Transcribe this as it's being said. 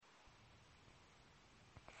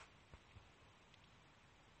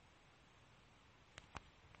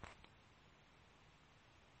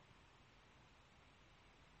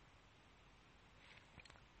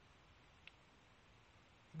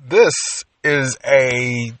This is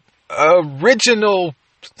a original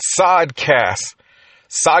Sodcast.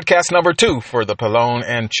 Sodcast number 2 for the Pallone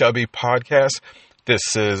and Chubby podcast. This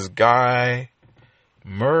is Guy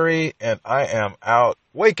Murray, and I am out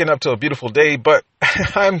waking up to a beautiful day, but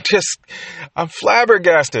I'm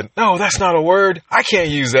flabbergasted. No, that's not a word. I can't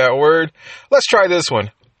use that word. Let's try this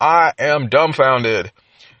one. I am dumbfounded.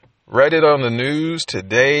 Read it on the news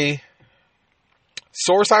today.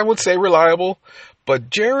 Source, I would say reliable,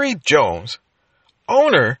 but Jerry Jones,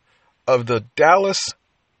 owner of the Dallas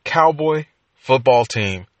Cowboy football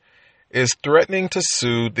team, is threatening to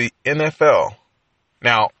sue the NFL.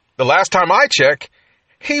 Now, the last time I checked,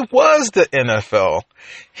 he was the NFL.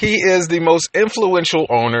 He is the most influential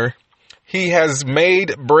owner. He has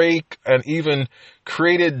made, break, and even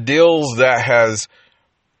created deals that has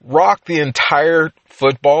rocked the entire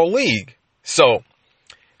football league. So,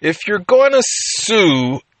 if you're going to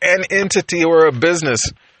sue an entity or a business,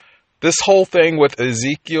 this whole thing with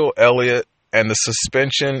Ezekiel Elliott and the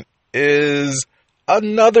suspension is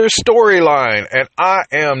another storyline, and I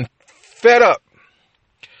am fed up.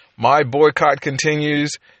 My boycott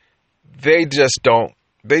continues. They just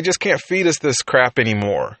can't feed us this crap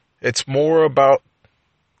anymore. It's more about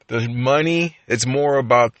the money. It's more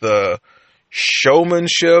about the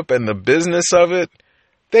showmanship and the business of it.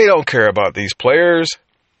 They don't care about these players.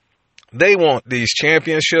 They want these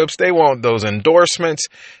championships. They want those endorsements.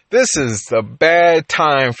 This is a bad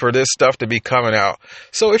time for this stuff to be coming out.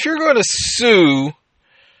 So if you're going to sue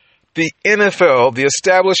the NFL, the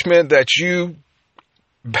establishment that you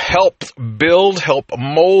helped build, help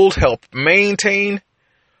mold, help maintain,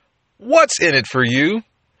 what's in it for you?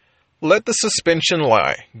 Let the suspension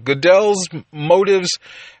lie. Goodell's motives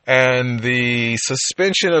and the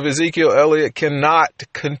suspension of Ezekiel Elliott cannot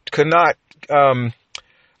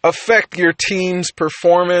affect your team's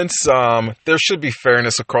performance. There should be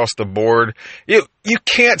fairness across the board. You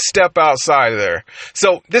can't step outside of there.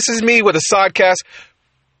 So this is me with a Sodcast,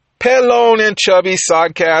 Pallone and Chubby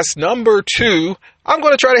Sodcast number 2. I'm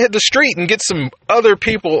going to try to hit the street and get some other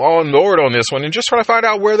people on board on this one and just try to find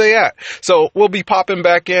out where they at. So we'll be popping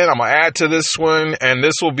back in. I'm going to add to this one, and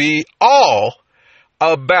this will be all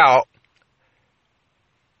about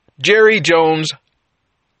Jerry Jones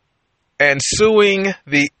and suing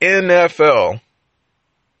the NFL.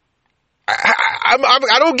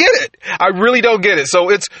 I don't get it. I really don't get it.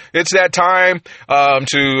 So it's that time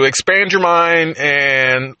to expand your mind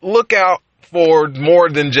and look out for more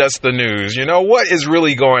than just the news. You know, what is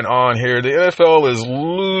really going on here? The NFL is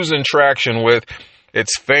losing traction with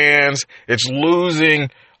its fans. It's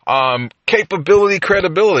losing capability,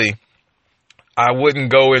 credibility. I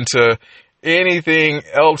wouldn't go into anything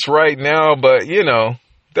else right now, but, you know,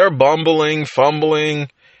 they're bumbling, fumbling,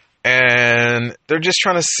 and they're just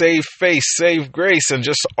trying to save face, save grace, and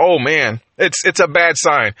just, oh man, it's a bad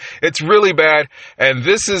sign. It's really bad, and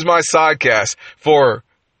this is my Sodcast for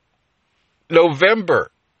November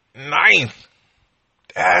 9th.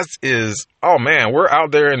 That is, oh man, we're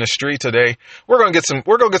out there in the street today. We're gonna get some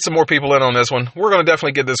more people in on this one. We're gonna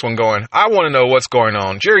definitely get this one going. I want to know what's going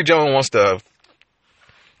on. Jerry Jones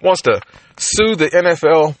wants to sue the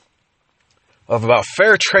NFL of about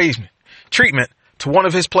fair treatment to one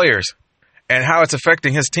of his players and how it's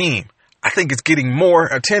affecting his team. I think it's getting more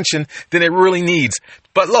attention than it really needs.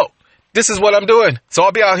 But look, this is what I'm doing. So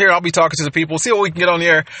I'll be out here. I'll be talking to the people. See what we can get on the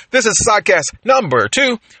air. This is Sodcast number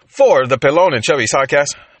 2 for the Pallone and Chubby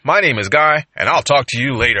Sodcast. My name is Guy, and I'll talk to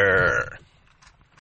you later.